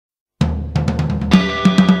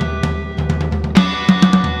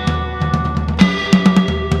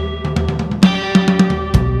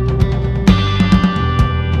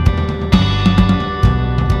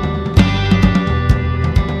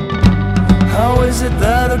is it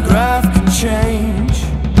that a graph can change?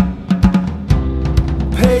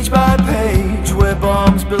 Page by page where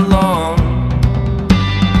bombs belong.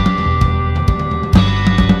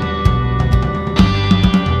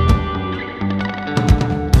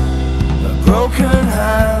 A broken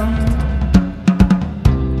hand,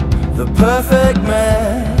 the perfect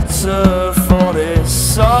metaphor for this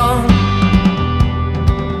song.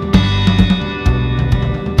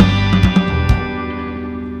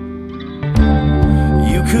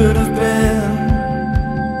 Could have been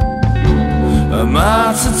a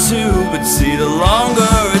martyr too, but see, the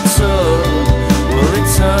longer it took, well, it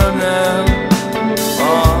turned them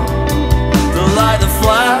on. The light that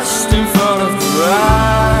flashed in front of their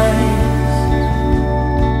eyes.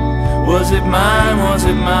 Was it mine, was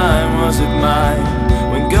it mine, was it mine?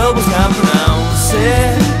 When Goebbels can't pronounce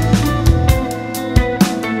it,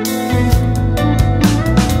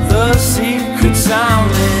 the secret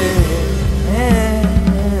sounded.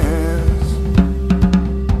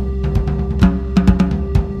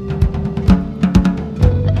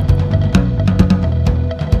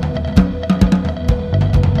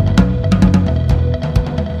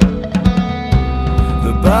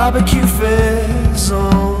 Barbecue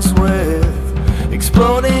fizzles with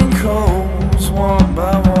exploding coals one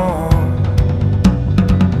by one.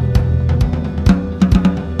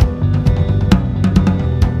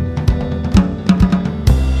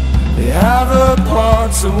 They have a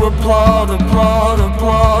plot to applaud, applaud,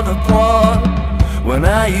 applaud, applaud when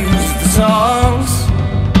I use the tongs.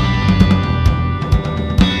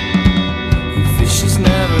 Your fish is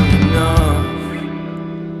never enough.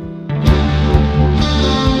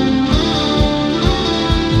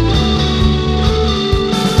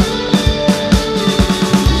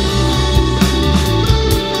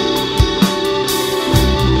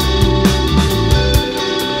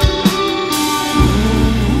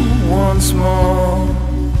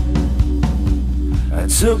 I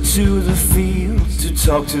took to the field to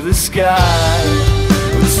talk to the sky,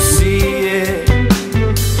 to see it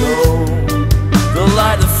go. The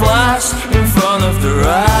light that flashed in front of their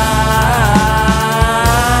eyes.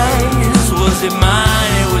 Was it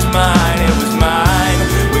mine? It was mine, it was mine.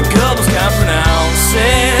 When Goebbels can't pronounce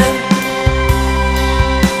it,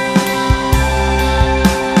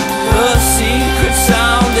 the secret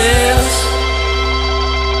sound is.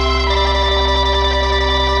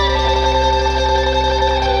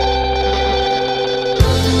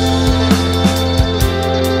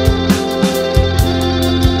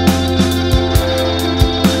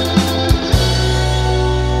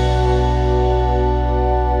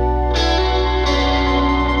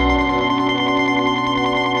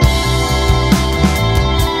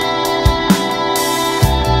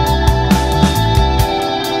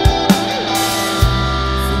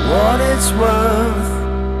 What it's worth,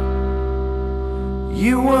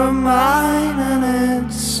 you were mine and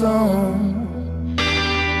it's so